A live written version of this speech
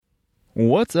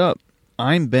What's up?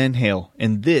 I'm Ben Hale,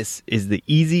 and this is the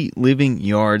Easy Living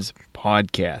Yards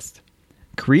podcast.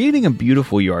 Creating a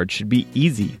beautiful yard should be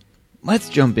easy. Let's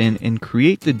jump in and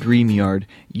create the dream yard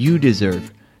you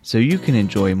deserve so you can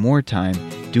enjoy more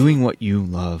time doing what you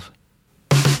love.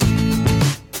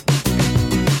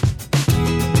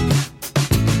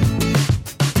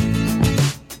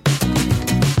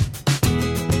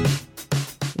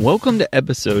 Welcome to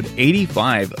episode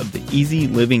 85 of the Easy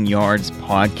Living Yards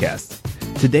podcast.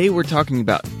 Today we're talking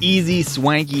about easy,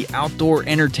 swanky outdoor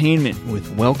entertainment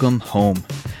with Welcome Home.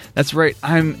 That's right,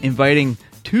 I'm inviting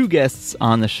two guests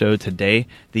on the show today,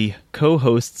 the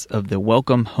co-hosts of the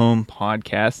Welcome Home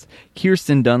podcast,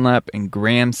 Kirsten Dunlap and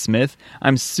Graham Smith.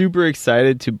 I'm super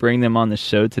excited to bring them on the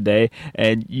show today,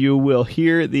 and you will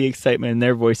hear the excitement in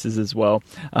their voices as well.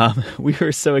 We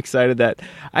were so excited that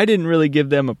I didn't really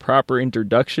give them a proper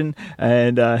introduction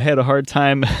and had a hard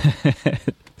time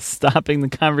stopping the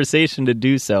conversation to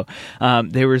do so.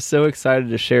 They were so excited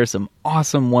to share some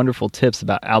awesome, wonderful tips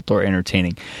about outdoor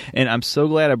entertaining. And I'm so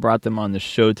glad I brought them on the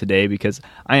show today because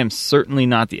I am certainly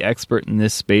not the expert in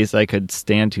this space. I could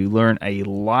stand to learn a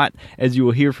lot, as you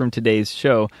will hear from today's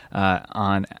show,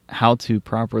 on how to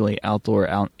properly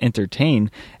outdoor entertain.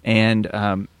 And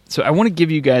so I want to give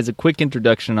you guys a quick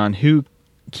introduction on who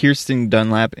Kirsten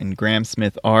Dunlap and Graham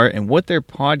Smith are and what their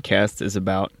podcast is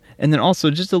about. And then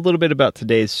also just a little bit about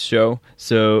today's show.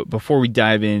 So before we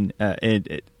dive in,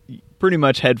 pretty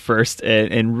much head first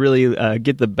and really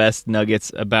get the best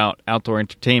nuggets about outdoor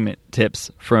entertainment tips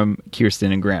from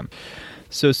Kirsten and Graham.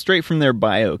 So straight from their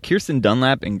bio, Kirsten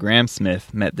Dunlap and Graham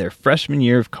Smith met their freshman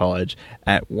year of college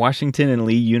at Washington and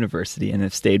Lee University and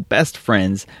have stayed best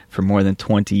friends for more than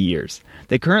 20 years.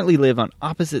 They currently live on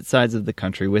opposite sides of the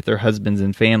country with their husbands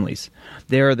and families.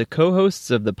 They are the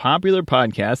co-hosts of the popular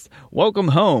podcast, Welcome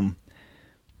Home.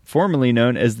 Formerly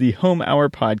known as the Home Hour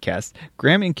podcast,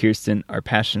 Graham and Kirsten are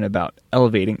passionate about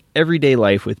elevating everyday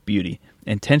life with beauty,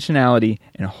 intentionality,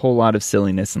 and a whole lot of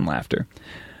silliness and laughter.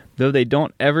 Though they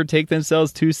don't ever take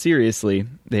themselves too seriously,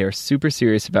 they are super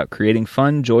serious about creating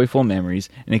fun, joyful memories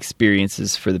and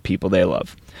experiences for the people they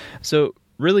love. So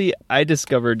really, I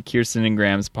discovered Kirsten and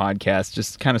Graham's podcast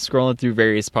just kind of scrolling through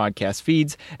various podcast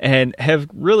feeds and have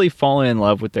really fallen in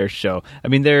love with their show. I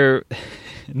mean, their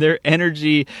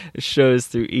energy shows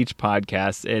through each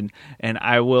podcast, and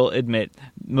I will admit,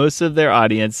 most of their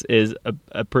audience is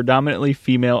a predominantly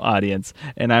female audience,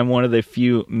 and I'm one of the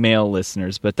few male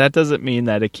listeners, but that doesn't mean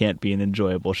that it can't be an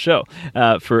enjoyable show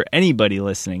for anybody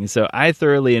listening. So I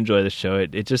thoroughly enjoy the show.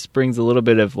 It just brings a little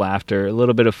bit of laughter, a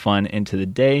little bit of fun into the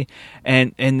day,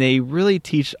 and they really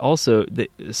teach also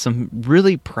some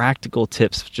really practical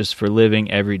tips just for living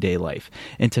everyday life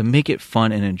and to make it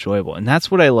fun and enjoyable. And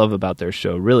that's what I love about their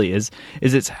show, really, is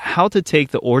it's how to take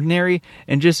the ordinary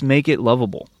and just make it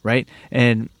lovable, right?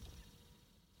 And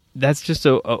that's just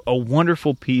a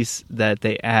wonderful piece that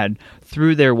they add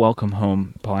through their Welcome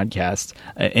Home podcast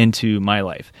into my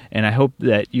life. And I hope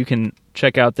that you can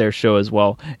check out their show as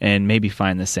well and maybe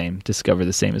discover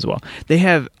the same as well. They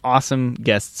have awesome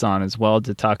guests on as well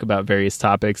to talk about various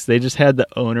topics. They just had the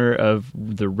owner of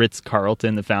the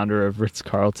Ritz-Carlton, the founder of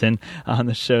Ritz-Carlton, on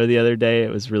the show the other day.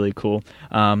 It was really cool.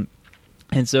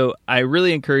 And so I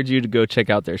really encourage you to go check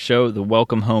out their show, the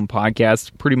Welcome Home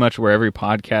podcast, pretty much wherever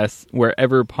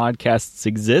podcasts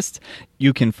exist.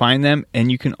 You can find them, and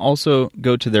you can also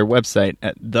go to their website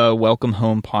at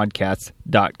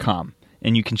thewelcomehomepodcast.com.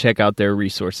 And you can check out their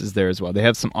resources there as well. They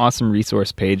have some awesome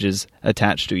resource pages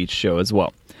attached to each show as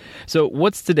well. So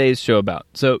what's today's show about?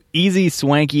 So easy,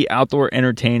 swanky outdoor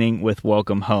entertaining with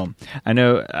Welcome Home. I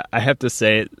know I have to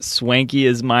say swanky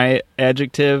is my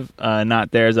adjective,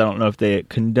 not theirs. I don't know if they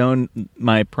condone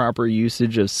my proper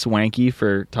usage of swanky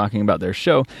for talking about their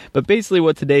show. But basically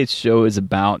what today's show is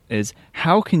about is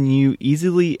how can you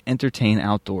easily entertain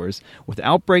outdoors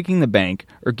without breaking the bank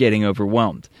or getting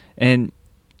overwhelmed? And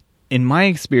in my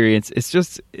experience, it's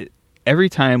just every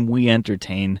time we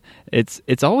entertain,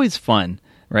 it's always fun,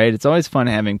 right? It's always fun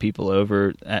having people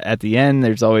over. At the end,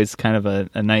 there's always kind of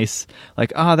a nice,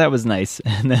 like, oh, that was nice.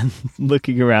 And then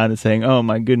looking around and saying, oh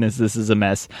my goodness, this is a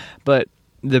mess. But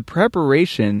the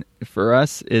preparation for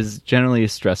us is generally a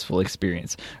stressful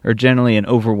experience or generally an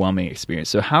overwhelming experience.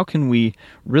 So how can we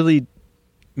really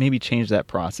maybe change that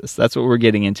process? That's what we're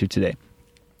getting into today.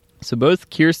 So both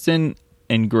Kirsten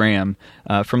and Graham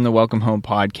from the Welcome Home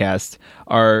podcast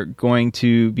are going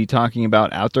to be talking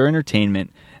about outdoor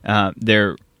entertainment,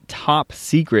 their top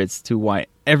secrets to why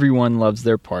everyone loves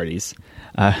their parties.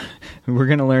 We're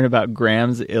going to learn about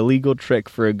Graham's illegal trick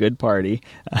for a good party,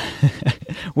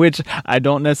 which I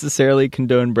don't necessarily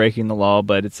condone breaking the law,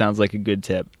 but it sounds like a good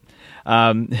tip.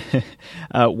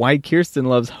 Why Kirsten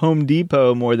loves Home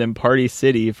Depot more than Party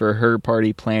City for her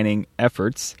party planning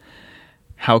efforts.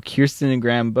 How Kirsten and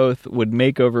Graham both would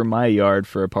make over my yard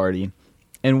for a party.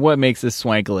 And what makes a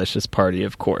swankalicious party,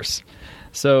 of course.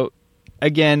 So,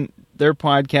 again, their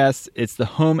podcast, it's the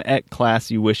home ec class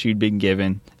you wish you'd been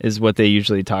given, is what they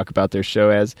usually talk about their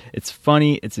show as. It's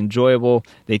funny, it's enjoyable.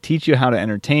 They teach you how to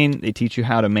entertain. They teach you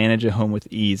how to manage a home with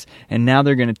ease. And now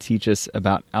they're going to teach us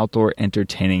about outdoor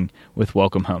entertaining with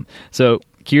Welcome Home. So,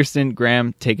 Kirsten,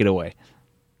 Graham, take it away.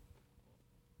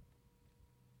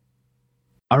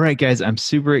 All right, guys, I'm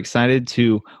super excited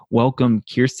to welcome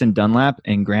Kirsten Dunlap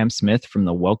and Graham Smith from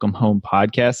the Welcome Home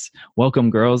podcast. Welcome,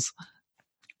 girls.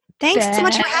 Thanks so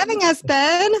much for having us,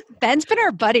 Ben. Ben's been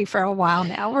our buddy for a while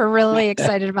now. We're really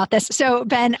excited about this. So,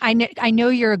 Ben, I know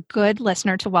you're a good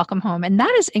listener to Welcome Home, and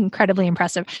that is incredibly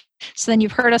impressive. So then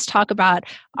you've heard us talk about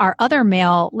our other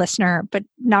male listener, but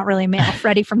not really male,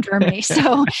 Freddie from Germany.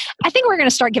 So I think we're going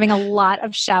to start giving a lot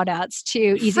of shout outs to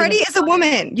Easy. Freddie is a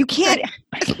woman. You can't.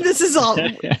 This is all.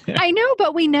 I know,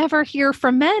 but we never hear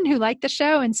from men who like the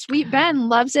show, and sweet Ben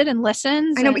loves it and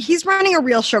listens. I know, but he's running a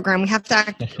real show, Graham. We have to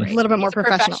act a little bit more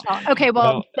professional. Okay,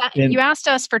 you asked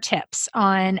us for tips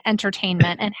on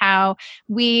entertainment and how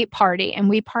we party, and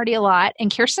we party a lot.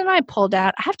 And Kirsten and I pulled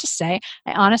out, I have to say,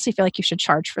 I honestly feel like you should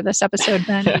charge for this episode,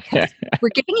 Ben, because we're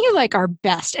giving you like our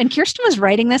best. And Kirsten was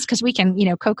writing this because we can,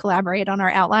 co-collaborate on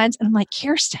our outlines. And I'm like,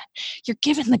 Kirsten, you're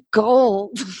giving the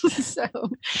gold. So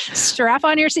strap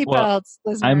on your seatbelts,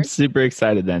 listeners. I'm super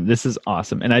excited then. This is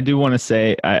awesome. And I do want to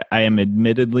say, I am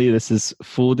admittedly, this is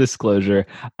full disclosure,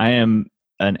 I am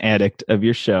an addict of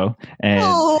your show. And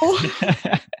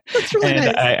that's really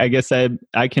nice. I guess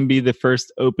I can be the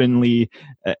first openly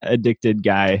addicted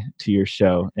guy to your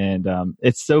show. And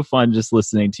it's so fun just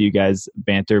listening to you guys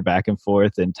banter back and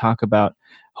forth and talk about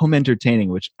home entertaining,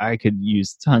 which I could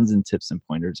use tons and tips and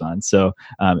pointers on. So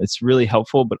it's really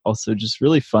helpful, but also just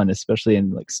really fun, especially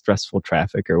in like stressful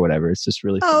traffic or whatever. It's just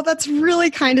really fun. Oh, that's really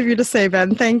kind of you to say,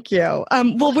 Ben. Thank you.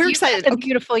 Well, we're excited. A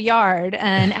beautiful yard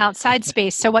and outside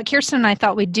space. So what Kirsten and I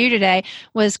thought we'd do today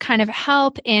was kind of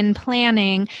help in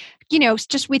planning.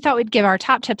 We thought we'd give our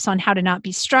top tips on how to not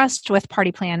be stressed with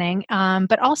party planning,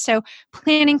 but also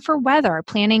planning for weather,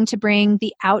 planning to bring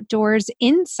the outdoors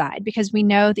inside, because we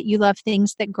know that you love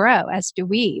things that grow, as do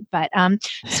we. But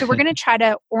so we're going to try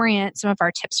to orient some of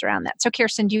our tips around that. So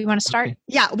Kirsten, do you want to start? Okay.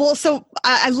 Yeah, well, so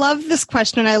I love this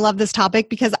question and I love this topic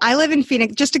because I live in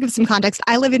Phoenix. Just to give some context,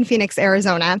 I live in Phoenix,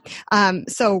 Arizona.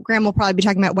 So Graham will probably be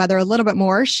talking about weather a little bit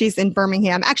more. She's in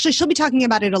Birmingham. Actually, she'll be talking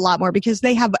about it a lot more because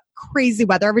they have crazy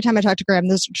weather. Every time I talk to Graham,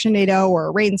 there's a tornado or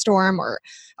a rainstorm or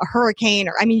a hurricane,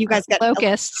 or you guys get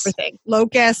locusts. Everything.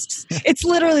 Locusts. It's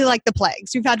literally like the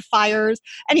plagues. You've had fires.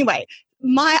 Anyway,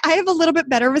 I have a little bit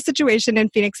better of a situation in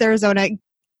Phoenix, Arizona.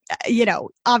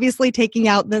 Obviously taking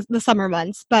out the summer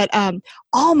months, but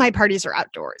all my parties are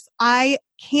outdoors. I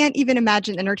can't even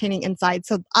imagine entertaining inside.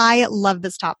 So I love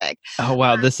this topic. Oh,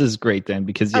 wow. This is great then,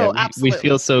 because we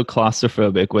feel so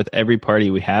claustrophobic with every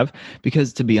party we have,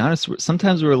 because to be honest,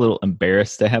 sometimes we're a little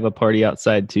embarrassed to have a party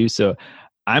outside too. So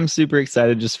I'm super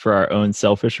excited just for our own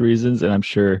selfish reasons. And I'm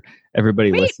sure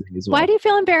everybody listening as well. Why do you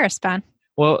feel embarrassed, Ben?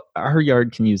 Well, our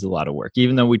yard can use a lot of work.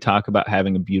 Even though we talk about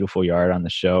having a beautiful yard on the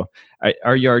show,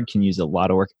 our yard can use a lot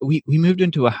of work. We moved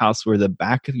into a house where the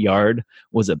backyard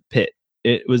was a pit.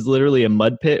 It was literally a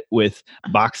mud pit with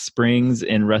box springs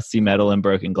and rusty metal and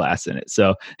broken glass in it.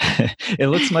 So it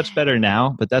looks much better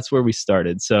now, but that's where we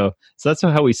started. So that's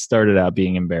how we started out,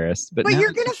 being embarrassed. But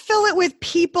you're going to fill it with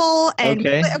people, and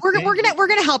we're going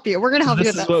to help you. We're going to help you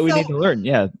with this. This is what we need to learn.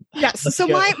 Yeah. Yes. So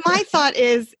my thought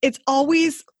is, it's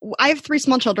always, I have 3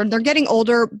 small children. They're getting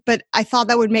older, but I thought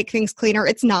that would make things cleaner.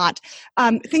 It's not.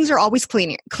 Things are always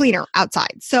cleaner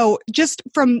outside. So just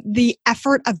from the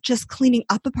effort of just cleaning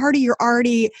up a party, you're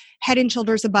already head and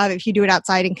shoulders above if you do it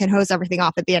outside and can hose everything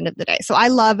off at the end of the day. So I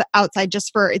love outside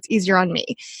just for it's easier on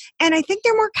me. And I think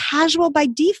they're more casual by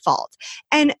default.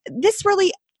 And this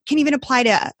really can even apply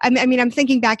to, I'm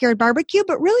thinking backyard barbecue,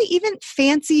 but really even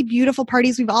fancy, beautiful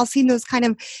parties. We've all seen those kind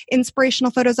of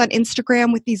inspirational photos on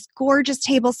Instagram with these gorgeous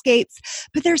tablescapes.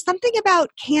 But there's something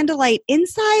about candlelight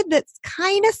inside that's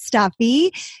kind of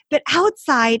stuffy, but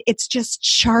outside it's just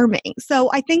charming.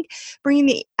 So I think bringing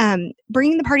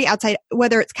the party outside,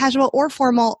 whether it's casual or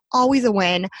formal, always a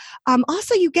win.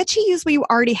 Also, you get to use what you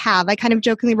already have. I kind of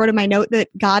jokingly wrote in my note that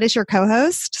God is your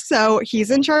co-host, so he's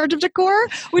in charge of decor,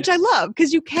 which I love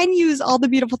because you can use all the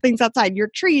beautiful things outside, your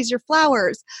trees, your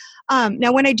flowers.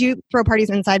 Now, when I do throw parties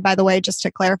inside, by the way, just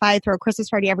to clarify, I throw a Christmas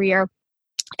party every year.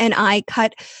 and I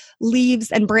cut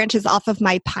leaves and branches off of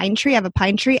my pine tree. I have a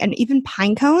pine tree and even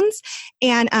pine cones.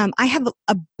 And I have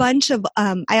a bunch of,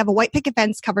 I have a white picket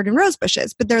fence covered in rose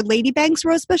bushes, but they're ladybanks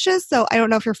rose bushes. So I don't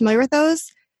know if you're familiar with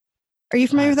those. Are you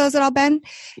familiar with those at all, Ben?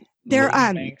 They're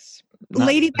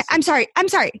I'm sorry.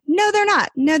 No, they're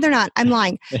not. I'm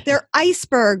lying. They're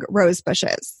iceberg rose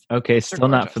bushes. Okay, still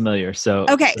not familiar. So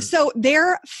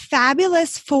they're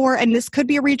fabulous for, and this could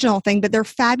be a regional thing, but they're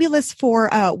fabulous for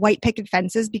white picket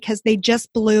fences because they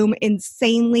just bloom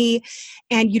insanely,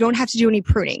 and you don't have to do any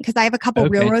pruning. Because I have a couple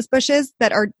real rose bushes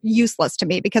that are useless to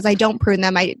me because I don't prune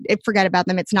them. I forget about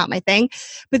them. It's not my thing.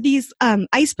 But these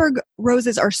iceberg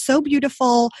roses are so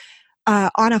beautiful.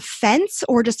 On a fence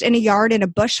or just in a yard in a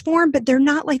bush form, but they're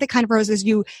not like the kind of roses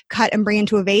you cut and bring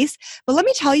into a vase. But let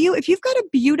me tell you, if you've got a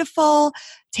beautiful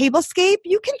tablescape,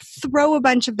 you can throw a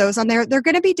bunch of those on there. They're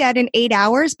going to be dead in 8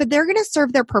 hours, but they're going to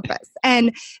serve their purpose.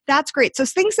 And that's great. So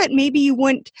things that maybe you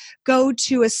wouldn't go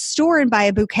to a store and buy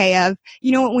a bouquet of,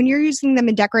 when you're using them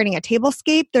in decorating a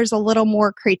tablescape, there's a little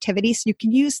more creativity. So you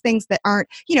can use things that aren't,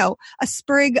 a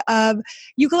sprig of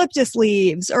eucalyptus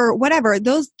leaves or whatever.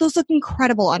 Those look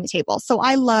incredible on a table. So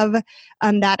I love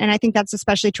that. And I think that's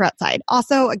especially true outside.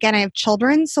 Also, again, I have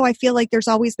children. So I feel like there's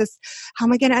always this, how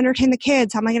am I going to entertain the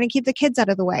kids? How am I going to keep the kids out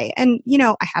of the way? And,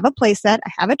 I have a play set.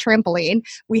 I have a trampoline.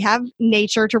 We have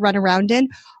nature to run around in.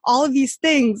 All of these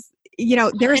things,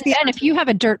 there's and if you have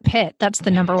a dirt pit, that's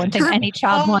the number one thing any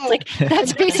child wants. Like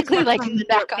that's basically like the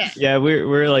mecca. Yeah,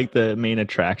 we're like the main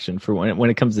attraction for when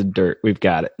it comes to dirt. We've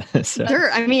got it. So.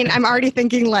 Dirt. I mean, I'm already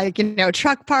thinking like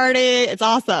truck party. It's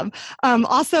awesome.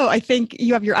 Also, I think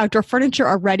you have your outdoor furniture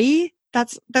already.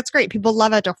 That's great. People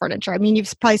love outdoor furniture. I mean,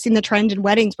 you've probably seen the trend in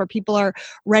weddings where people are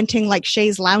renting like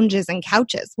chaise lounges and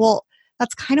couches. Well,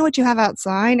 that's kind of what you have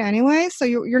outside anyway. So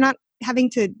you're not having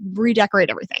to redecorate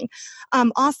everything.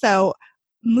 Also,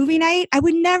 movie night. I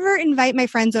would never invite my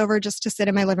friends over just to sit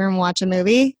in my living room and watch a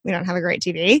movie. We don't have a great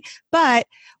TV, but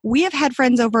we have had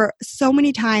friends over so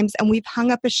many times and we've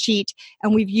hung up a sheet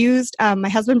and we've used, my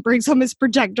husband brings home his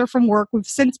projector from work. We've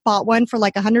since bought one for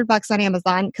like $100 on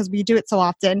Amazon because we do it so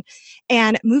often.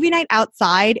 And movie night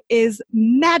outside is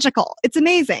magical. It's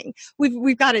amazing.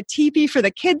 We've got a teepee for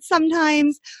the kids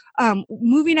sometimes.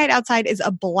 Movie night outside is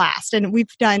a blast. And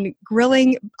we've done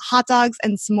grilling hot dogs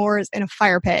and s'mores in a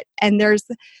fire pit. And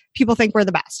people think we're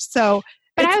the best. So,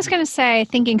 but I was going to say,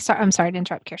 I'm sorry to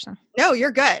interrupt, Kirsten. No,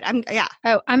 you're good.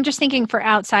 I'm just thinking for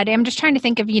outside. I'm just trying to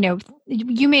think of,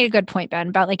 you made a good point, Ben,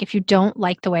 about like if you don't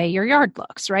like the way your yard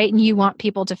looks, right? And you want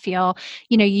people to feel,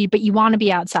 but you want to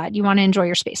be outside. You want to enjoy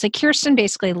your space. Like Kirsten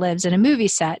basically lives in a movie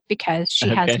set because she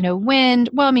has no wind.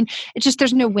 Well, I mean, it's just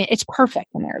there's no wind. It's perfect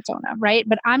in Arizona, right?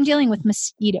 But I'm dealing with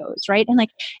mosquitoes, right? And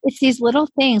like it's these little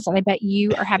things that I bet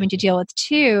you are having to deal with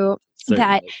too.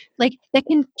 Certainly. That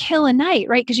can kill a night,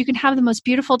 right? Because you can have the most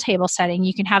beautiful table setting,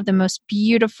 you can have the most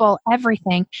beautiful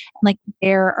everything, and like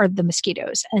there are the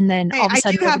mosquitoes, and then all of a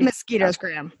sudden I do have mosquitoes,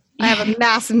 Graham. I have a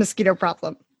massive mosquito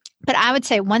problem. But I would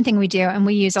say one thing we do and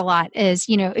we use a lot is,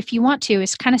 if you want to,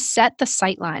 is kind of set the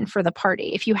sight line for the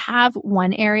party. If you have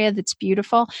one area that's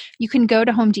beautiful, you can go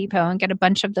to Home Depot and get a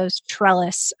bunch of those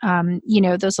trellis,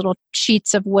 those little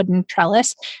sheets of wooden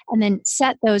trellis, and then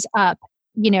set those up.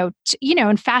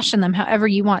 And fashion them however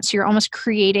you want. So you're almost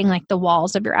creating like the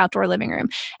walls of your outdoor living room.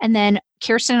 And then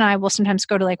Kirsten and I will sometimes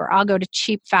go to I'll go to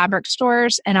cheap fabric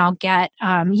stores and I'll get,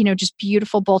 just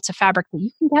beautiful bolts of fabric that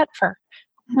you can get for,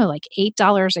 like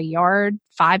 $8 a yard,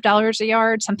 $5 a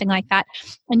yard, something like that.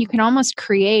 And you can almost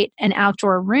create an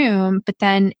outdoor room. But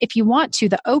then if you want to,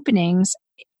 the openings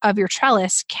of your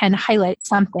trellis can highlight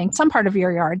some part of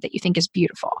your yard that you think is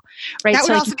beautiful, right? That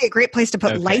would also be a great place to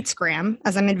put lights, Graham.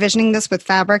 As I'm envisioning this with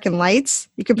fabric and lights,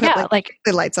 you could put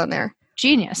the lights on there.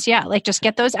 Genius. Yeah. Like just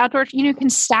get those outdoor, you can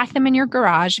stack them in your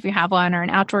garage if you have one or an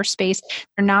outdoor space.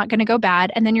 They're not going to go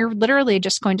bad. And then you're literally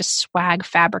just going to swag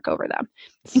fabric over them.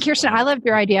 And Kirsten, I loved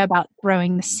your idea about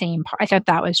throwing the same part. I thought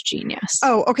that was genius.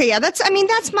 Oh, okay. Yeah. That's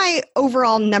my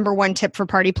overall number one tip for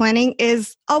party planning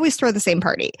is always throw the same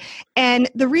party. And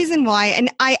the reason why, and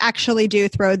I actually do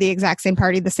throw the exact same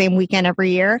party the same weekend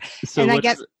every year. So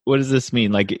and what does this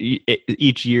mean? Like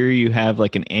each year you have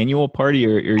like an annual party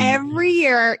or every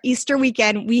year, Easter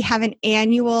weekend, we have an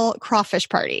annual crawfish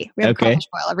party. We have crawfish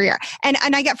boil every year. And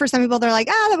I get for some people, they're like,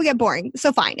 that would get boring.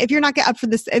 So fine. If you're not up for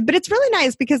this, but it's really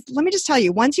nice because let me just tell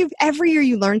you, every year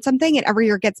you learn something and every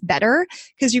year it gets better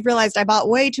because you've realized I bought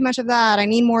way too much of that. I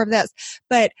need more of this.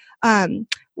 But,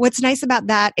 what's nice about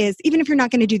that is even if you're not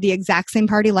going to do the exact same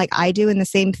party like I do in the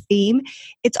same theme,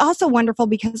 it's also wonderful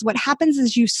because what happens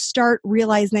is you start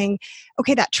realizing,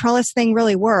 okay, that trellis thing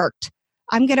really worked.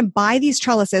 I'm going to buy these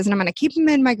trellises and I'm going to keep them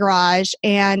in my garage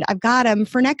and I've got them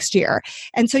for next year.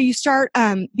 And so you start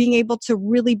being able to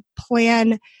really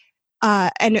plan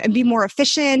and be more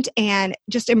efficient and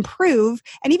just improve.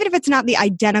 And even if it's not the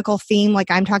identical theme, like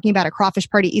I'm talking about a crawfish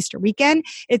party Easter weekend,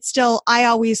 it's still, I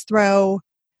always throw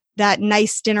that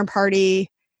nice dinner party,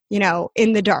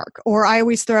 in the dark. Or I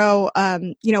always throw,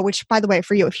 which by the way,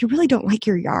 for you, if you really don't like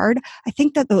your yard, I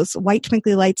think that those white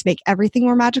twinkly lights make everything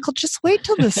more magical. Just wait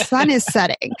till the sun is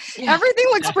setting. Yeah. Everything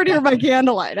looks prettier by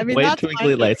candlelight. I mean, white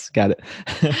twinkly lights. Got it.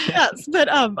 Yes. But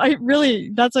I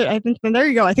think, there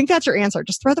you go. I think that's your answer.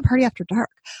 Just throw the party after dark.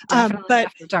 But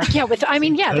after dark. Yeah.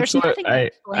 There's nothing. I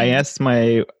asked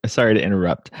sorry to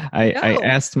interrupt. I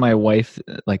asked my wife,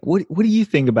 like, what do you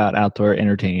think about outdoor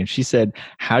entertaining? She said,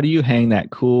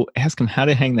 ask him how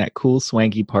to hang that cool,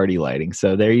 swanky party lighting.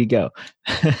 So there you go.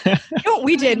 You know what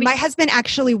we did? My husband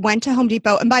actually went to Home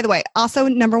Depot. And by the way, also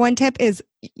number one tip is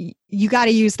you got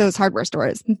to use those hardware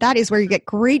stores. That is where you get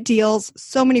great deals,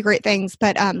 so many great things.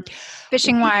 But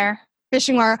fishing wire.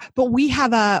 But we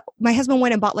have my husband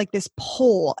went and bought like this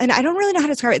pole. And I don't really know how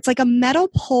to describe it. It's like a metal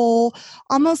pole,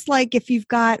 almost like if you've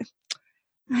got,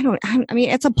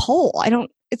 it's a pole.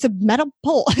 It's a metal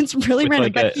pole. It's really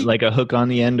random. Like a hook on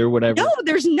the end or whatever. No,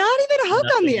 there's not even a hook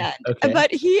on the end. Okay. But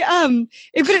he,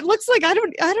 but it looks like, I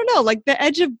don't know, like the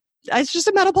edge of, it's just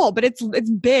a metal pole, but it's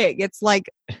big. It's like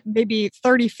maybe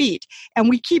 30 feet. And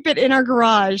we keep it in our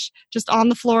garage, just on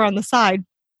the floor on the side.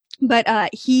 But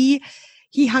he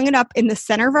hung it up in the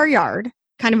center of our yard,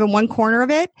 kind of in one corner of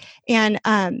it. And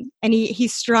he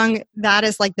strung that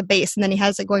as like the base. And then he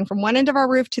has it going from one end of our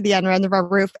roof to the other end of our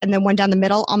roof, and then one down the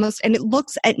middle almost. And it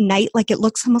looks at night like it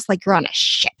looks almost like you're on a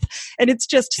ship. And it's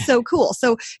just so cool.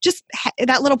 So just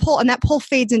that little pole, and that pole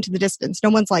fades into the distance.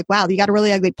 No one's like, wow, you got a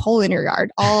really ugly pole in your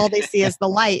yard. All they see is the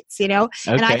lights, Okay.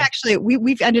 And I've actually,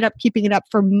 we've ended up keeping it up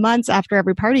for months after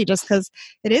every party just because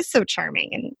it is so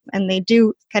charming and they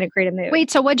do kind of create a mood. Wait,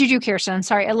 so what did you do, Kirsten?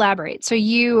 Sorry, elaborate. So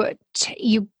you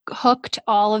hooked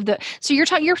all of you're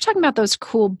talking about those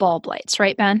cool bulb lights,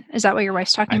 right, Ben? Is that what your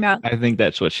wife's talking about? I think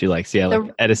that's what she likes. Yeah,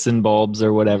 like Edison bulbs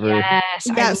or whatever.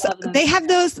 Yes. They have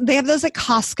those at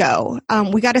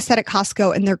Costco. We got a set at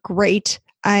Costco and they're great.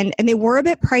 And they were a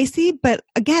bit pricey, but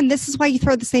again, this is why you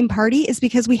throw the same party, is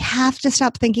because we have to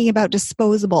stop thinking about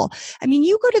disposable. I mean,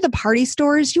 you go to the party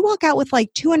stores, you walk out with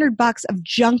like $200 of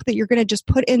junk that you're going to just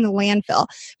put in the landfill.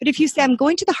 But if you say, I'm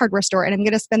going to the hardware store and I'm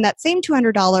going to spend that same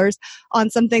 $200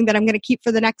 on something that I'm going to keep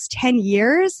for the next 10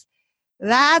 years,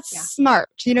 that's smart.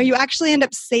 You actually end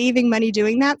up saving money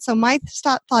doing that. So my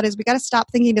thought is we got to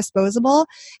stop thinking disposable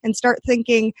and start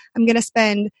thinking, I'm going to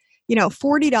spend,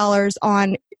 $40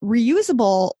 on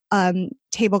reusable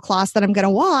tablecloths that I'm going to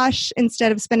wash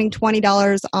instead of spending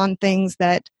 $20 on things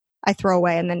that I throw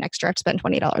away and then next year I have to spend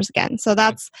 $20 again. So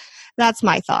that's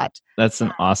my thought. That's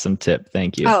an awesome tip.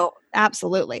 Thank you. Oh,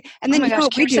 absolutely. And then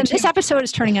Kirsten, this episode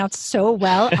is turning out so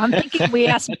well. I'm thinking we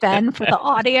asked Ben for the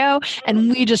audio and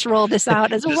we just roll this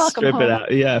out as a welcome home. Strip it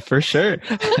out. Yeah, for sure.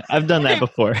 I've done that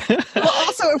before. Well,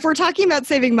 also, if we're talking about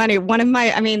saving money, one of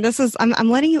my, I'm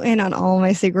letting you in on all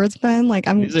my secrets, Ben. Like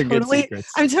I'm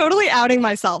totally outing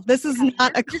myself. This is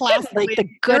not a class. Like the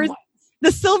good ones.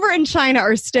 The silver and china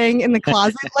are staying in the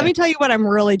closet. Let me tell you what I'm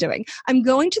really doing. I'm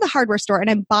going to the hardware store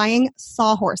and I'm buying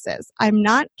sawhorses. I'm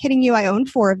not kidding you. I own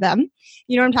 4 of them.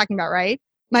 You know what I'm talking about, right?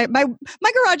 My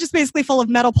garage is basically full of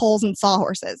metal poles and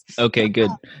sawhorses. Okay, good.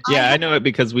 Yeah, I know it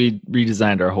because we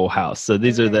redesigned our whole house. So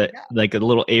these are like a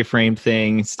little A-frame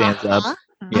thing, stands up.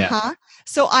 Yeah.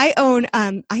 So I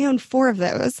own 4 of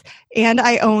those, and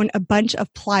I own a bunch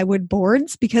of plywood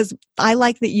boards because I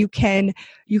like that you can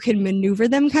maneuver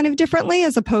them kind of differently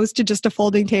as opposed to just a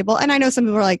folding table. And I know some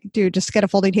people are like, dude, just get a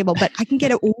folding table, but I can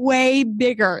get it way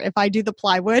bigger if I do the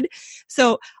plywood.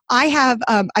 So I have,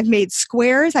 I've made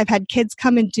squares. I've had kids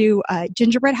come and do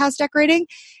gingerbread house decorating,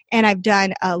 and I've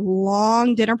done a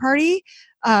long dinner party.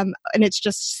 And it's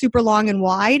just super long and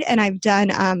wide. And I've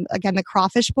done, again, the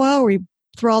crawfish boil where you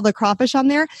throw all the crawfish on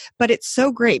there, but it's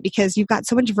so great because you've got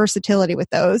so much versatility with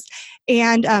those,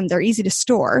 and they're easy to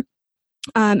store.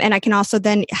 And I can also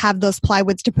then have those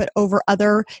plywoods to put over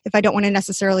other, if I don't want to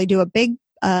necessarily do a big,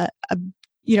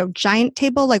 giant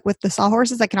table like with the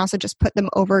sawhorses, I can also just put them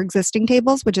over existing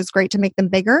tables, which is great to make them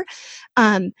bigger.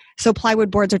 So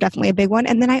plywood boards are definitely a big one.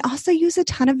 And then I also use a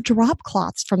ton of drop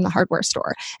cloths from the hardware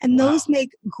store, and those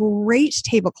make great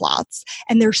tablecloths,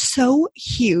 and they're so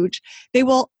huge.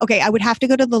 I would have to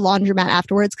go to the laundromat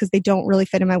afterwards because they don't really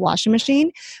fit in my washing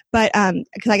machine, but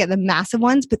because I get the massive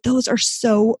ones, but those are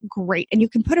so great. And you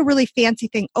can put a really fancy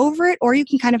thing over it, or you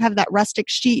can kind of have that rustic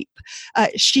chic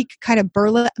kind of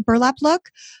burlap look.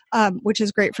 which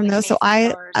is great from those. So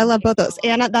I love both those.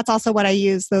 And that's also what I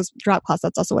use, those drop cloths.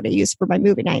 That's also what I use for my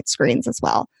movie night screens as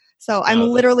well. So I'm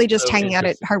literally just hanging out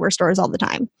at hardware stores all the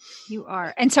time. You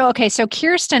are. And so, okay, so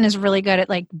Kirsten is really good at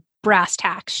like brass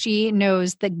tacks. She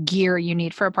knows the gear you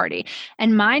need for a party.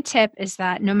 And my tip is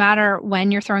that no matter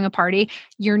when you're throwing a party,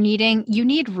 you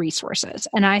need resources.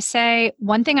 And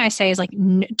one thing I say is like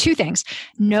two things.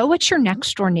 Know what your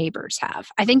next door neighbors have.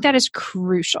 I think that is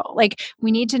crucial. Like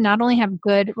we need to not only have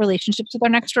good relationships with our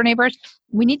next door neighbors,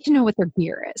 we need to know what their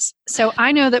gear is. So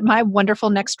I know that my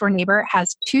wonderful next door neighbor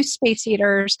has 2 space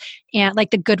heaters and like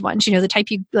the good ones, the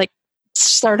type you like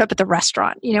start up at the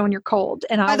restaurant, when you're cold.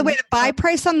 And by the way, the buy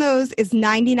price on those is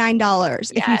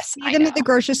 $99. If you see them at the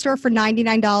grocery store for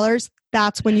 $99,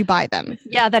 that's when you buy them.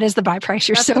 Yeah, that is the buy price.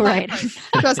 You're so right.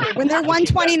 Trust me, when they're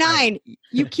 $129,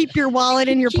 you keep your wallet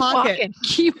in your pocket.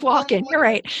 Keep walking. You're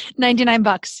right.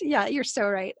 $99. Yeah, you're so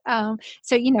right.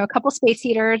 So a couple space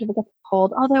heaters if it gets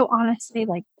cold. Although honestly,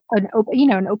 like an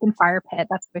open fire pit,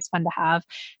 that's always fun to have.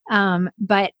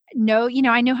 But no,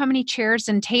 I know how many chairs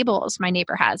and tables my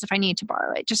neighbor has if I need to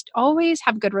borrow it. Just always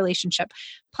have good relationship.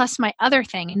 Plus my other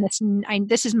thing, and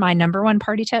this is my number one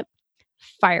party tip,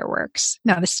 fireworks.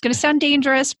 Now this is going to sound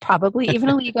dangerous, probably even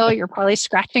illegal. You're probably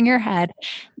scratching your head.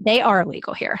 They are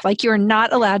illegal here. Like you are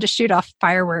not allowed to shoot off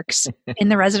fireworks in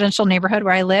the residential neighborhood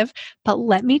where I live. But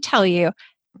let me tell you,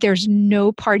 there's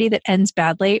no party that ends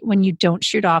badly when you don't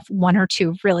shoot off 1 or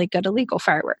 2 really good illegal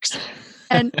fireworks.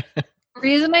 And the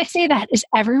reason I say that is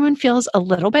everyone feels a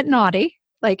little bit naughty.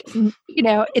 Like,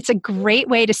 it's a great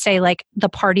way to say like the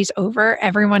party's over,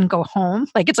 everyone go home.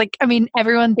 Like it's like,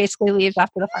 everyone basically leaves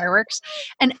after the fireworks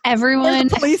and everyone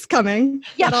the police coming.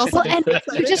 Yeah. Well, and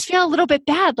you just feel a little bit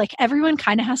bad. Like everyone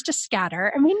kind of has to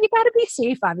scatter. You got to be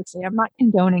safe, obviously. I'm not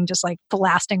condoning just like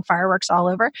blasting fireworks all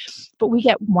over, but we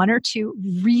get 1 or 2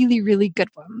 really, really good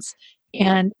ones.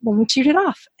 And then we shoot it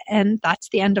off. And that's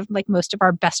the end of like most of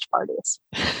our best parties.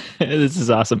 This is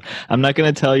awesome. I'm not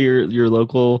going to tell your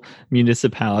local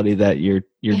municipality that you're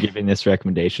giving this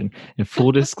recommendation. In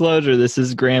full disclosure, this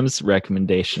is Graham's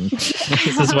recommendation.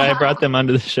 This is why I brought them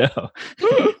onto the show.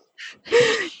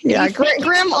 Yeah,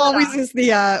 Graham always is we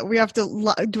have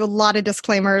to do a lot of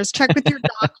disclaimers. Check with your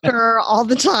doctor all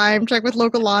the time. Check with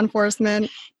local law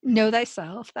enforcement. Know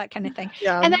thyself, that kind of thing.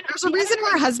 Yeah. And then there's a reason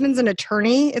her husband's an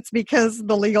attorney. It's because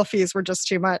the legal fees were just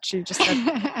too much. She just said,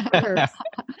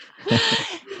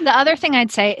 The other thing I'd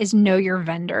say is know your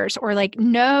vendors or like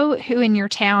know who in your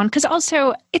town, because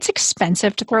also it's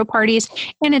expensive to throw parties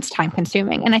and it's time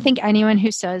consuming. And I think anyone who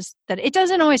says that it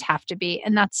doesn't always have to be,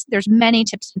 and there's many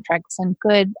tips and tricks, and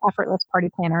good effortless party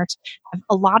planners have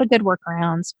a lot of good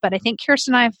workarounds. But I think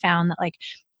Kirsten and I have found that like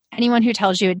anyone who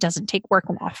tells you it doesn't take work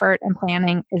and effort and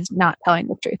planning is not telling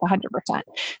the truth 100%.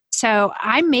 So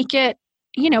I make it,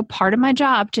 part of my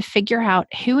job to figure out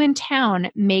who in town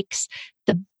makes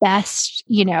the best,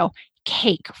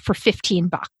 cake for $15,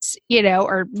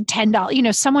 or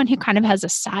 $10, someone who kind of has a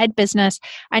side business.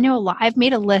 I know I've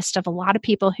made a list of a lot of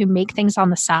people who make things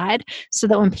on the side so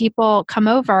that when people come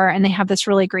over and they have this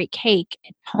really great cake,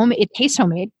 it tastes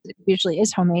homemade. It usually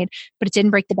is homemade, but it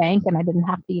didn't break the bank and I didn't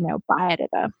have to, buy it at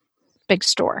a big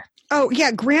store. Oh,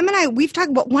 yeah. Graham and we've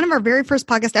talked about one of our very first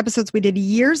podcast episodes we did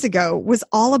years ago was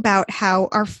all about how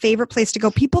our favorite place to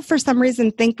go. People, for some reason,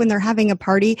 think when they're having a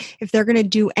party, if they're going to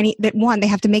do they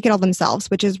have to make it all themselves,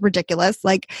 which is ridiculous.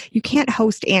 Like, you can't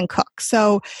host and cook.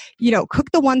 So,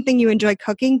 cook the one thing you enjoy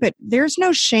cooking, but there's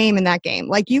no shame in that game.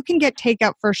 Like, you can get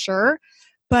takeout for sure.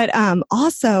 But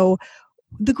also,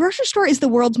 the grocery store is the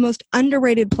world's most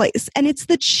underrated place, and it's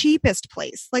the cheapest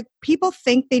place. Like, people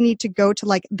think they need to go to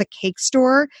like the cake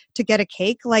store to get a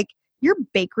cake. Like, your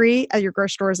bakery at your grocery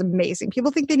store is amazing.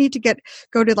 People think they need to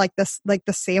go to like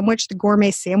the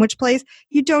gourmet sandwich place.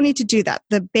 You don't need to do that.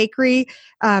 The bakery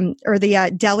or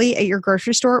the deli at your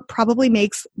grocery store probably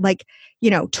makes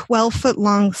 12-foot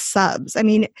long subs.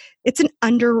 It's an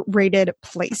underrated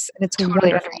place, and it's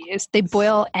totally underused. They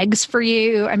boil eggs for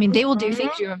you. They will do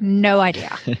things you have no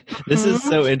idea. This is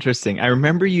so interesting. I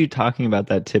remember you talking about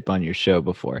that tip on your show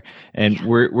before, and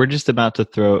we're just about to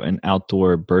throw an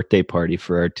outdoor birthday party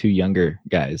for our 2 younger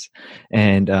guys,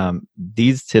 and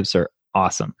these tips are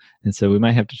awesome. And so we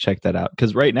might have to check that out,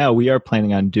 because right now we are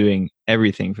planning on doing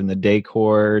everything from the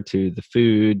decor to the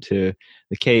food to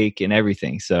the cake and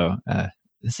everything. So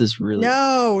this is really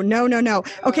No.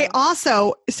 Okay.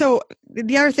 Also, so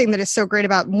the other thing that is so great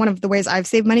about one of the ways I've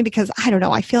saved money, because I don't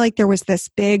know, I feel like there was this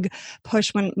big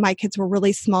push when my kids were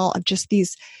really small of just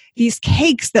these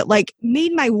cakes that like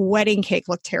made my wedding cake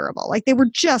look terrible. Like, they were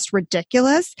just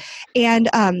ridiculous. And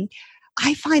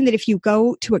I find that if you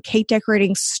go to a cake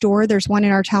decorating store, there's one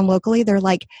in our town locally, they're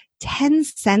like 10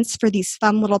 cents for these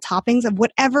fun little toppings of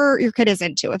whatever your kid is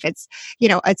into. If it's,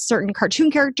 a certain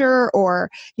cartoon character or,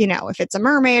 if it's a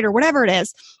mermaid or whatever it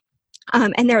is.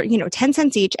 And they're, 10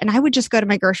 cents each. And I would just go to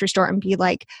my grocery store and be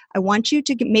like, I want you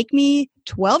to make me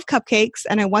 12 cupcakes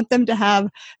and I want them to have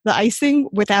the icing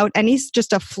without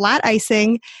just a flat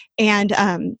icing and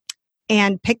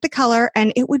pick the color.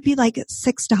 And it would be like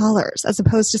 $6 as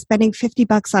opposed to spending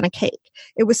 $50 on a cake.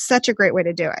 It was such a great way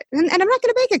to do it. And I'm not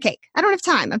going to bake a cake. I don't have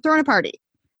time. I'm throwing a party.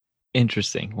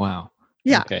 Interesting. Wow.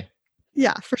 Yeah. Okay.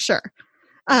 Yeah, for sure.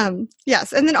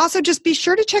 Yes. And then also just be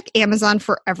sure to check Amazon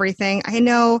for everything. I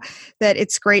know that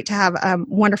it's great to have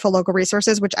wonderful local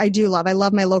resources, which I do love. I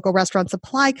love my local restaurant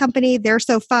supply company. They're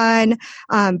so fun.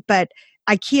 But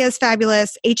IKEA is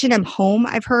fabulous. H&M Home,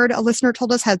 I've heard a listener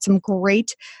told us, had some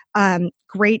great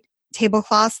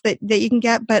tablecloths that you can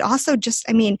get. But also I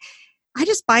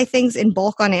just buy things in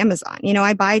bulk on Amazon.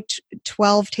 I buy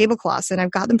 12 tablecloths and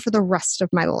I've got them for the rest of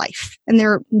my life. And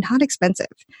they're not expensive.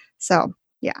 So,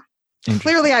 yeah.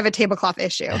 Clearly, I have a tablecloth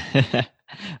issue.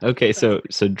 Okay, so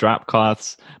drop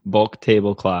cloths, bulk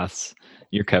tablecloths,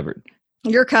 you're covered.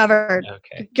 You're covered.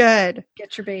 Okay. Good.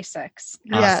 Get your basics.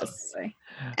 Yes. Absolutely.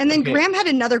 And then Graham had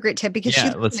another great tip because she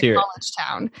lives in a college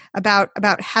town about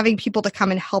having people to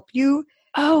come and help you.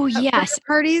 Oh, yes.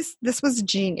 Parties. This was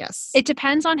genius. It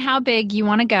depends on how big you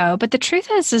want to go. But the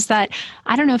truth is that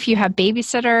I don't know if you have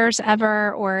babysitters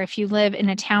ever or if you live in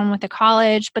a town with a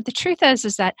college, but the truth is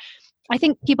that I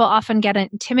think people often get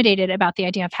intimidated about the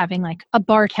idea of having like a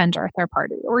bartender at their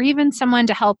party or even someone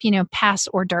to help, pass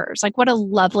hors d'oeuvres. Like what a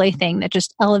lovely thing that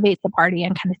just elevates the party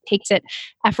and kind of takes it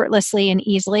effortlessly and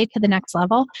easily to the next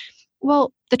level.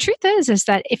 Well, the truth is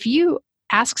that if you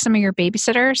ask some of your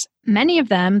babysitters, many of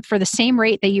them for the same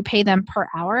rate that you pay them per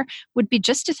hour would be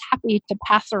just as happy to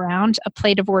pass around a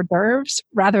plate of hors d'oeuvres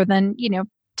rather than,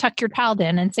 tuck your child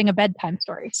in and sing a bedtime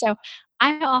story. So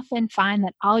I often find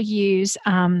that I'll use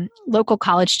local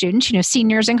college students,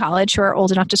 seniors in college who are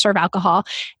old enough to serve alcohol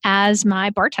as my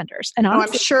bartenders. And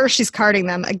I'm sure she's carding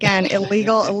them. Again,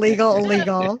 illegal.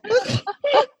 Well,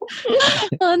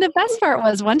 and the best part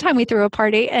was one time we threw a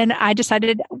party and I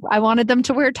decided I wanted them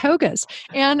to wear togas.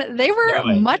 And they were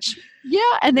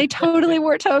and they totally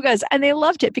wore togas and they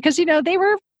loved it because, they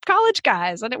were college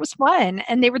guys and it was fun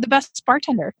and they were the best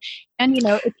bartender. And,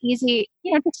 it's easy,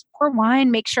 just pour wine,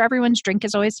 make sure everyone's drink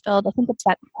is always filled. I think it's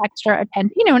that extra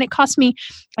attend, and it cost me,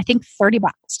 I think $30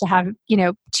 to have,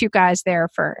 two guys there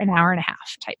for an hour and a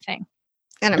half type thing.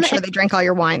 And I'm sure they drank all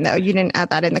your wine, though. You didn't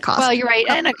add that in the cost. Well, you're right.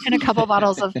 And a couple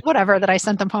bottles of whatever that I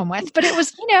sent them home with. But it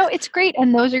was, it's great.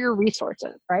 And those are your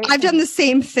resources, right? I've done the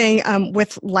same thing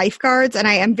with lifeguards. And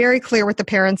I am very clear with the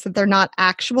parents that they're not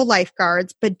actual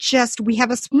lifeguards, but just we have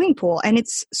a swimming pool. And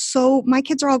my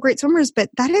kids are all great swimmers,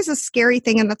 but that is a scary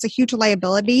thing. And that's a huge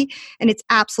liability. And it's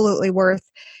absolutely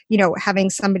worth, having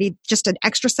somebody, just an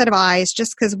extra set of eyes,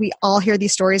 just because we all hear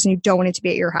these stories and you don't want it to be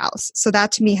at your house. So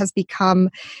that to me has become,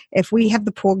 if we have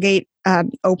the pool gate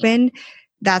open,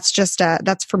 that's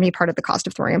for me part of the cost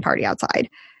of throwing a party outside.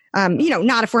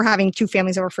 Not if we're having two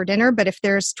families over for dinner, but if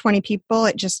there's 20 people,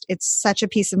 it's such a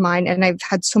peace of mind. And I've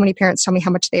had so many parents tell me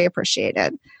how much they appreciate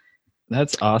it.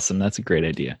 That's awesome. That's a great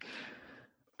idea.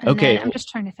 And okay. I'm just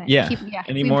trying to think. Yeah.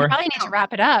 Any more? We probably need to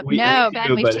wrap it up. Ben,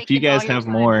 but if you guys have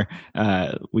more,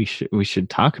 we should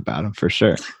talk about them for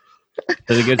sure.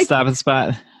 Is it a good stopping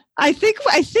spot? I think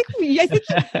we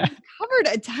covered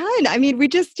a ton. I mean, we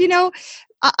just,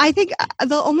 I think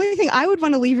the only thing I would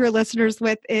want to leave your listeners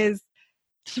with is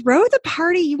throw the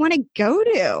party you want to go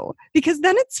to, because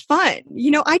then it's fun.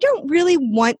 I don't really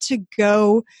want to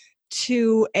go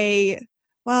to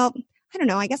I don't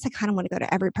know. I guess I kind of want to go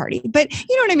to every party, but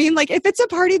you know what I mean? Like if it's a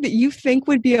party that you think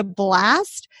would be a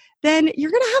blast, then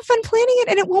you're going to have fun planning it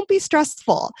and it won't be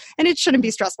stressful. And it shouldn't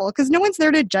be stressful because no one's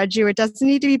there to judge you. It doesn't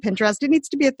need to be Pinterest. It needs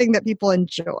to be a thing that people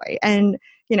enjoy. And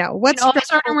what's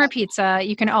always order more pizza.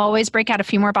 You can always break out a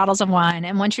few more bottles of wine.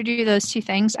 And once you do those two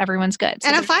things, everyone's good. So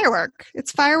and a firework.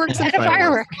 It's fireworks and a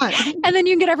firework. And then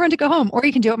you can get everyone to go home. Or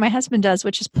you can do what my husband does,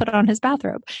 which is put on his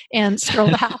bathrobe and stroll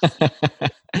the house.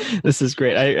 This is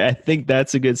great. I think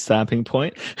that's a good stopping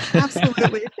point.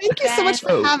 Absolutely. Thank you so much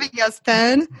for having us,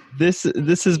 Ben. This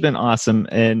has been awesome.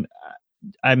 And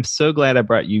I'm so glad I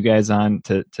brought you guys on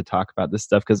to talk about this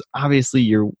stuff, because obviously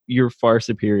you're far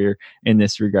superior in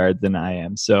this regard than I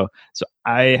am. So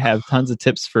I have tons of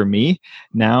tips for me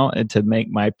now to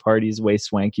make my parties way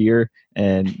swankier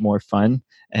and more fun.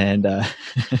 And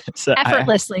so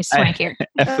effortlessly swankier.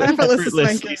 Effortlessly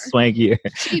swankier.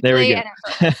 There we go.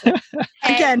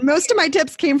 Again, most of my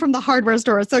tips came from the hardware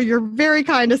store, so you're very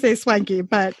kind to say swanky,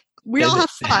 but We all have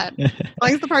fun, as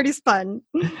long as the party's fun.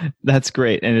 That's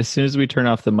great. And as soon as we turn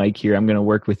off the mic here, I'm going to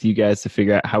work with you guys to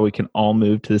figure out how we can all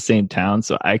move to the same town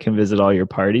so I can visit all your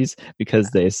parties because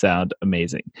they sound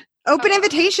amazing. Open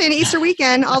invitation, Easter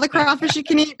weekend. All the crawfish you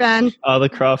can eat, Ben. All the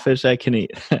crawfish I can eat.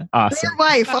 Awesome. Your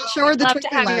wife. I'll show her the I'd love to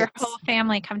twinkly have your lights. whole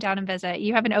family come down and visit.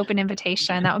 You have an open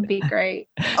invitation. That would be great.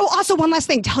 Oh, also one last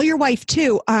thing. Tell your wife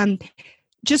too.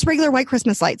 Just regular white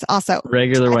Christmas lights. Also,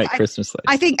 Regular white Christmas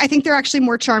lights. I think they're actually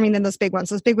more charming than those big ones.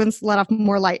 Those big ones let off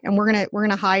more light, and we're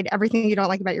gonna hide everything you don't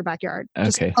like about your backyard.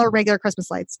 Just Okay. regular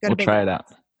Christmas lights. We'll try it out.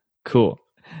 Cool.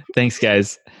 Thanks,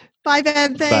 guys. Bye,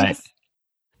 Ben. Thanks. Bye.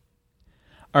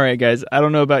 All right, guys, I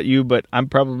don't know about you, but I'm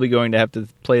probably going to have to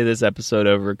play this episode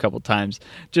over a couple times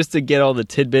just to get all the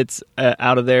tidbits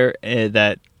out of there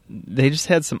that they just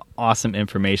had some awesome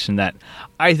information that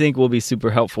I think will be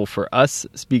super helpful for us,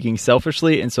 speaking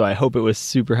selfishly, and so I hope it was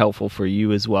super helpful for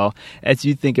you as well as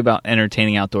you think about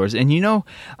entertaining outdoors. And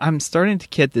I'm starting to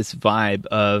get this vibe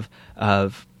of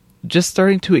just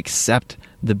starting to accept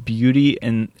the beauty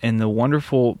and the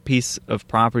wonderful piece of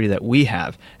property that we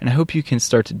have. And I hope you can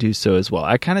start to do so as well.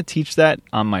 I kind of teach that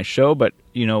on my show, but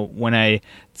when I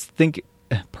think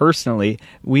personally,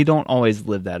 we don't always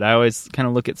live that. I always kind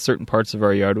of look at certain parts of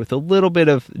our yard with a little bit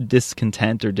of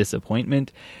discontent or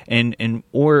disappointment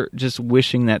or just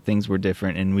wishing that things were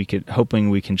different and hoping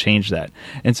we can change that.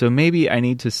 And so maybe I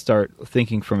need to start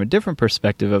thinking from a different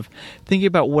perspective of thinking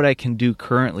about what I can do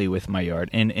currently with my yard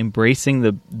and embracing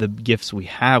the gifts we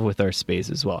have with our space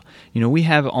as well. We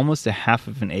have almost a half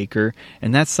of an acre,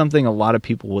 and that's something a lot of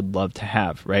people would love to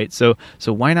have, right? So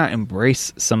why not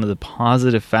embrace some of the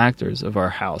positive factors of our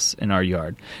house and our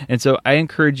yard? And so I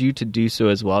encourage you to do so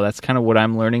as well. That's kind of what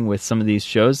I'm learning with some of these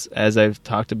shows, as I've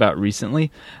talked about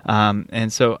recently.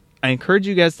 And so I encourage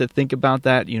you guys to think about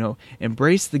that.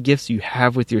 Embrace the gifts you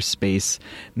have with your space,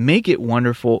 make it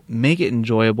wonderful, make it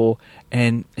enjoyable,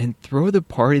 and throw the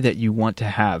party that you want to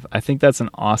have. I think that's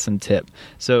an awesome tip.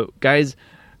 So guys,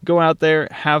 go out there,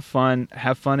 have fun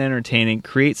entertaining,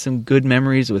 create some good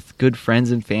memories with good friends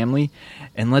and family,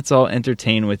 and let's all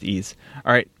entertain with ease.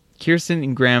 All right, Kirsten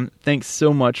and Graham, thanks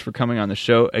so much for coming on the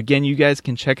show. Again, you guys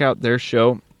can check out their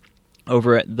show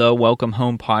over at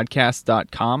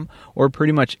thewelcomehomepodcast.com or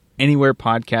pretty much anywhere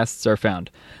podcasts are found.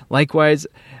 Likewise,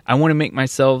 I want to make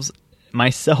myself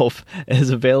as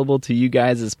available to you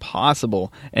guys as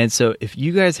possible. And so if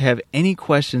you guys have any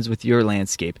questions with your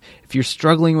landscape, if you're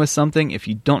struggling with something, if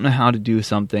you don't know how to do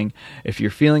something, if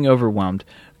you're feeling overwhelmed,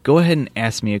 go ahead and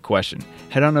ask me a question.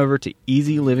 Head on over to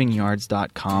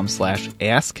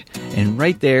easylivingyards.com/ask, and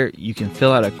right there you can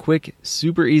fill out a quick,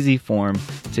 super easy form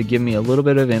to give me a little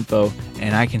bit of info,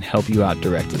 and I can help you out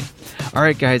directly. All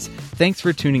right, guys, thanks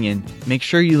for tuning in. Make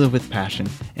sure you live with passion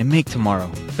and make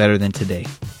tomorrow better than today.